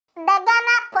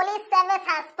Police Service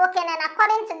has spoken, and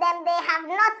according to them, they have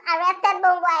not arrested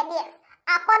Bongo Ideas.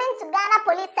 According to Ghana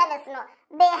Police Service, no,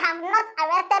 they have not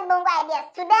arrested Bongo Ideas.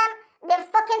 To them, they've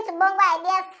spoken to Bongo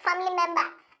Ideas' family member,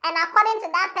 and according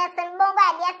to that person, Bongo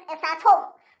Ideas is at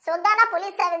home. So Ghana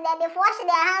Police Service, they've washed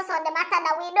their hands on the matter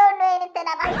that we don't know anything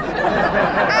about it.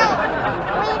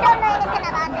 We don't know anything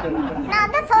about it. Now,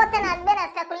 this whole thing has been a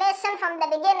speculation from the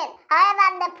beginning.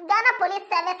 However, the Ghana Police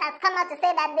Service has come out to say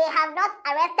that they have not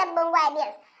arrested Bongo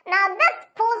Ideas. Now, this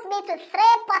pulls me to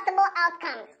three possible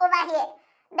outcomes over here.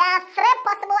 There are three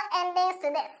possible endings to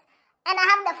this. And I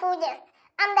have the full gist.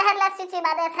 I'm the Headless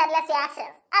YouTuber, this Headless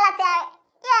Reactions. Alatai,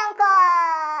 Yanko!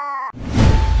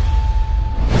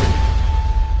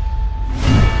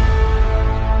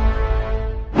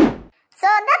 So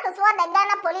this is what the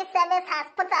Ghana Police Service has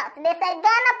put out. They said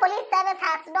Ghana Police Service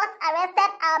has not arrested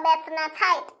Albert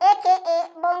Nathide,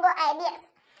 aka Bongo Ideas.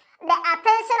 The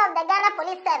attention of the Ghana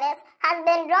Police Service has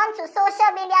been drawn to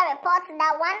social media reports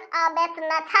that one Albert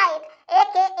Nathide,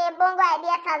 aka Bongo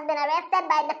Ideas, has been arrested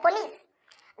by the police.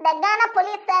 The Ghana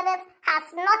Police Service has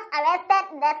not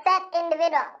arrested the said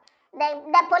individual.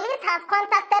 The police has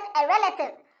contacted a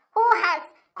relative who has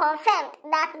confirmed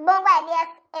that Bongo Ideas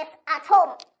is at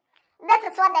home. This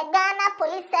is what the Ghana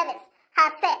Police Service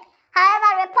has said.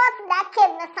 However, reports that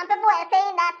came, some people are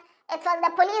saying that it was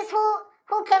the police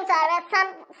who came to arrest.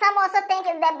 Some also think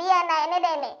it's the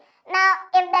BNI. Now,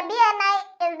 if the BNI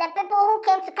is the people who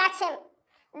came to catch him,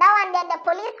 that one then the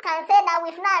police can say that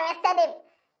we've not arrested him.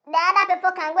 The other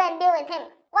people can go and deal with him.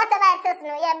 Whatever it is,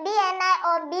 no, yeah, BNI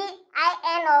or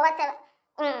BIN or whatever.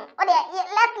 Okay,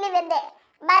 let's leave it there.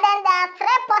 But then there are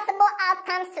three possible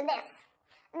outcomes to this.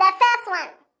 The first one,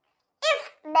 if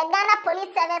the Ghana Police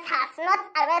Service has not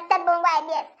arrested Bongo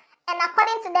Ideas, and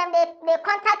according to them, they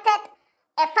contacted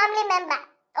a family member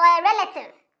or a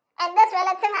relative, and this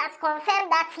relative has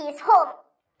confirmed that he is home,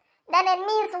 then it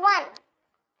means one,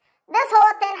 this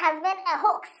whole thing has been a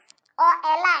hoax or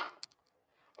a lie.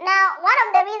 Now, one of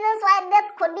the reasons why this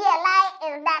could be a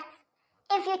lie is that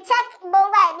if you check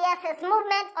Bongo Ideas'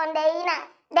 movement on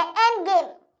the end game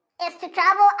is to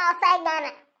travel outside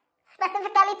Ghana,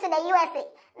 specifically to the USA.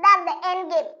 That's the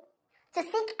end game. To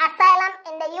seek asylum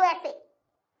in the USA.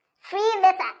 Free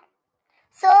visa.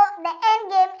 So the end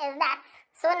game is that.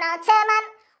 So now chairman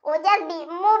will just be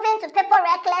moving to people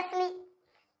recklessly,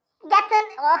 getting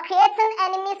or creating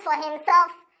enemies for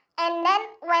himself, and then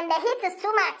when the heat is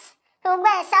too much, he'll go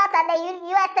and shout at the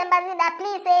US embassy that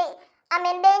please say, I'm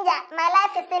in danger, my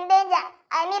life is in danger,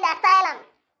 I need asylum.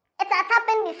 It has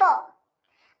happened before.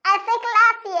 I think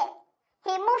last year,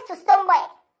 he moved to Stoneboy.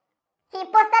 He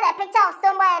posted a picture of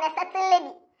Stoneboy and a certain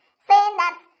lady, saying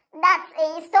that that's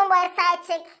a Stoneboy side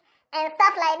chick and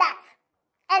stuff like that.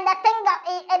 And the thing that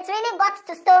it really got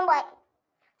to Stoneboy,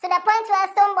 to the point where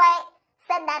Stoneboy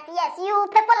said that yes, you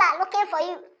people are looking for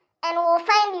you and will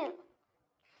find you.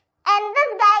 And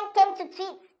this guy came to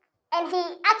tweet and he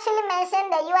actually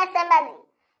mentioned the US embassy,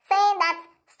 saying that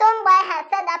Stoneboy has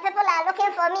said that people are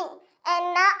looking for me and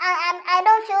now I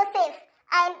don't feel safe.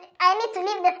 I need to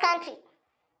leave this country.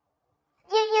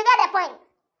 You get the point.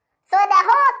 So the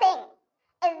whole thing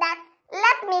is that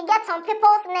let me get on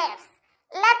people's nerves.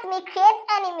 Let me create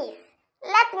enemies.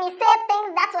 Let me say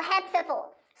things that will hurt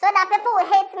people. So that people will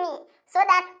hate me. So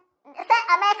that, say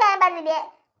American embassy there,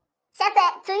 she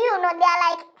said, to you, no, they are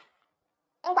like,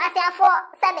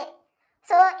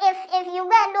 so if you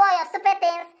go and do all your stupid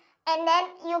things, and then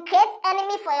you create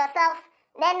enemy for yourself,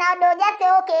 then now they'll just say,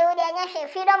 okay,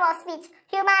 freedom of speech,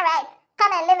 human rights,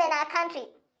 come and live in our country.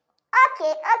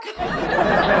 Okay.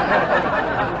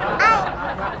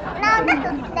 Now this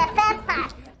is the first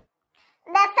part.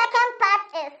 The second part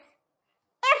is,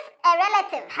 if a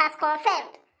relative has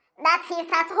confirmed that he's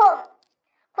at home,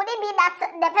 could it be that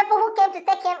the people who came to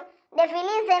take him, they've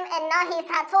released him and now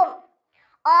he's at home?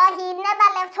 Or he never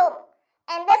left home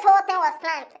and this whole thing was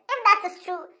planned? If that is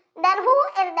true, then who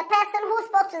is the person who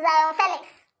spoke to Zion Felix?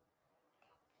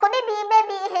 Could it be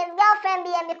maybe his girlfriend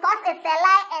and because it's a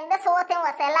lie and this whole thing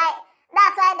was a lie,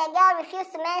 that's why the girl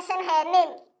refused to mention her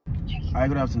name? Hi,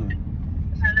 good afternoon.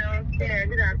 Hello, yeah,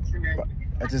 good afternoon.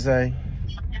 What is I?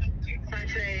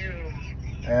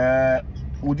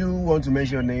 Would you want to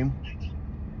mention your name?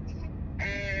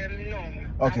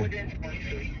 No. Okay. I wouldn't want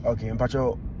to. Okay, and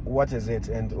Pacho, what is it?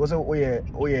 And also,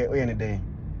 in a day?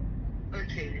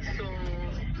 Okay, so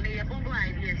the Bongo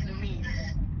Ideas means.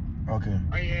 Okay.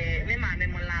 My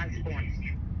last born.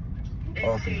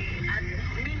 Okay.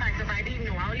 Me myself, I didn't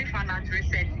know. I only found out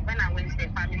recently when I went to the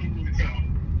family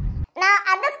meeting. Now,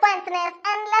 at this point, there's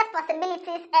endless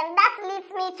possibilities, and that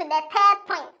leads me to the third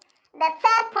point. The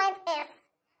third point is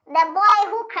the boy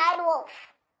who cried wolf.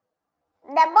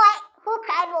 The boy who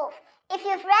cried wolf. If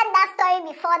you've read that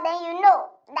story before, then you know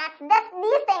that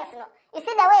these things, you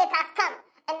see the way it has come,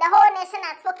 and the whole nation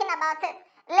has spoken about it.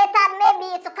 Later, maybe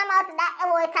it will come out that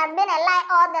it has been a lie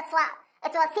all this while.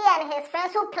 It was he and his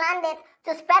friends who planned it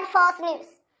to spread false news.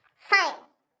 Fine.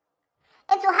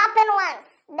 It will happen once.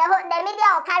 The media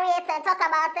will carry it and talk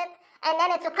about it, and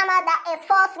then it will come out that it's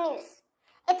false news.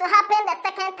 It will happen the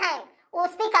second time.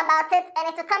 We'll speak about it, and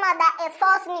it will come out that it's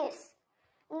false news.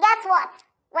 Guess what?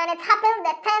 When it happens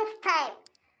the 10th time,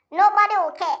 nobody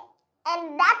will care.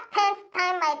 And that 10th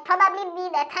time might probably be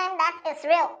the time that is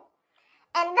real.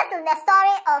 And this is the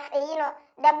story of,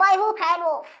 the boy who cried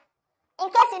wolf. In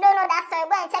case you don't know that story,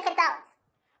 go and check it out.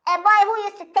 A boy who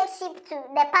used to take sheep to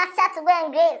the pasture to go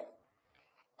and graze.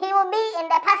 He will be in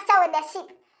the pasture with the sheep,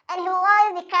 and he will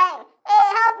always be crying, "Hey,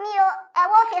 help me, oh, a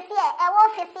wolf is here, a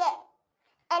wolf is here."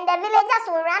 And the villagers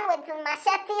will run with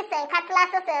machetes and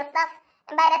cutlasses and stuff.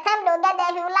 And by the time they'll get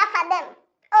there, he will laugh at them.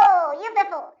 "Oh, you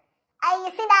people,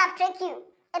 you see that I've tricked you.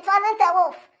 It wasn't a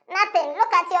wolf. Nothing.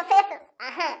 Look at your faces."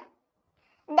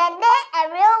 The day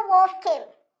a real wolf came,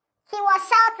 he was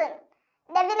shouting.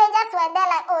 The villagers were there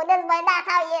like, "Oh, this boy, that's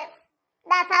how he is.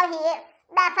 That's how he is.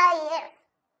 That's how he is."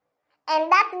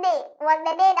 And that day was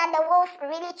the day that the wolf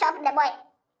really chopped the boy.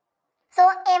 So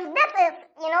if this is,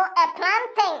 a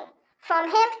planned thing from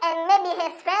him and maybe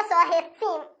his friends or his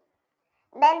team,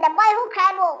 then the boy who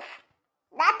cried wolf,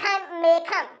 that time may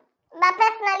come. But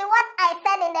personally, what I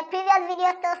said in the previous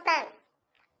video still stands.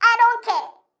 I don't care.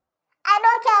 I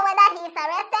don't care whether he is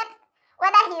arrested,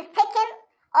 whether he is taken,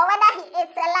 or whether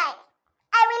it's a lie.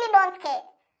 I really don't care.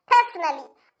 Personally,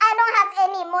 I don't have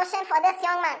any emotion for this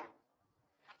young man.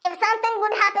 If something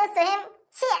good happens to him,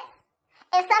 cheers.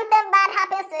 If something bad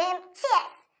happens to him,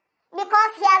 cheers.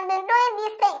 Because he has been doing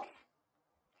these things.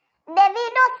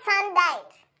 Davido's son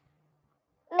died.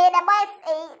 May the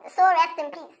boy's soul rest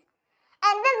in peace.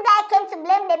 And this guy came to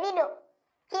blame Davido.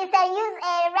 He's a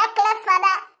reckless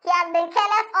father. He has been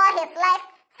careless all his life.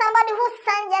 Somebody whose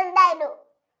son just died though.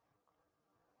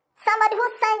 Somebody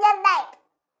whose son just died.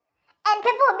 And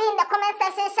people will be in the comment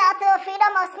section shouting, "Oh,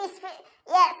 freedom of speech."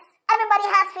 Yes, everybody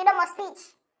has freedom of speech.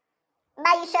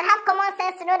 But you should have common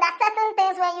sense to know that certain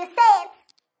things, when you say it,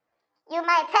 you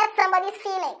might hurt somebody's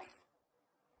feelings.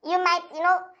 You might,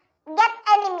 get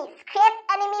enemies, create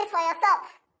enemies for yourself.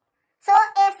 So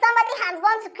if somebody has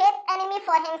gone to create enemy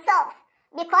for himself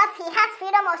because he has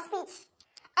freedom of speech,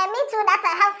 and me too that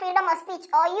I have freedom of speech,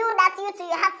 or you too,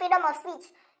 you have freedom of speech,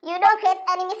 you don't create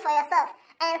enemies for yourself,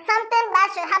 and something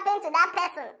bad should happen to that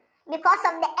person because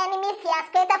of the enemies he has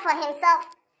created for himself.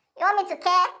 You want me to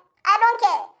care? I don't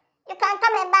care. You can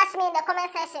come and bash me in the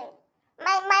comment section.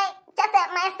 My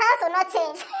stance will not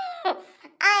change.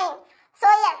 So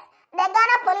yes, the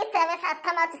Ghana Police Service has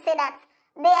come out to say that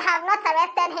they have not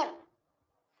arrested him.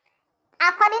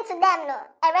 According to them,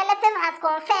 a relative has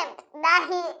confirmed that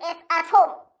he is at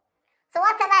home. So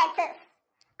whatever it is,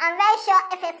 I'm very sure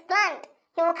if it's planned,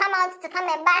 he will come out to come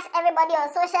and bash everybody on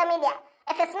social media.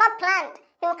 If it's not planned,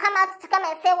 he will come out to come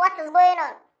and say what is going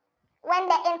on when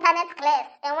the internet clears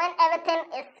and when everything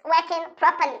is working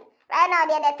properly. Right now,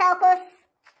 the telcos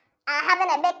are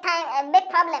having a big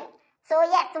problem. So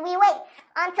yes, we wait.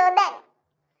 Until then,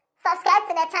 subscribe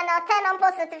to the channel, turn on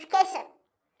post notification.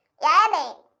 Yeah,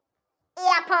 then.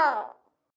 Yeah,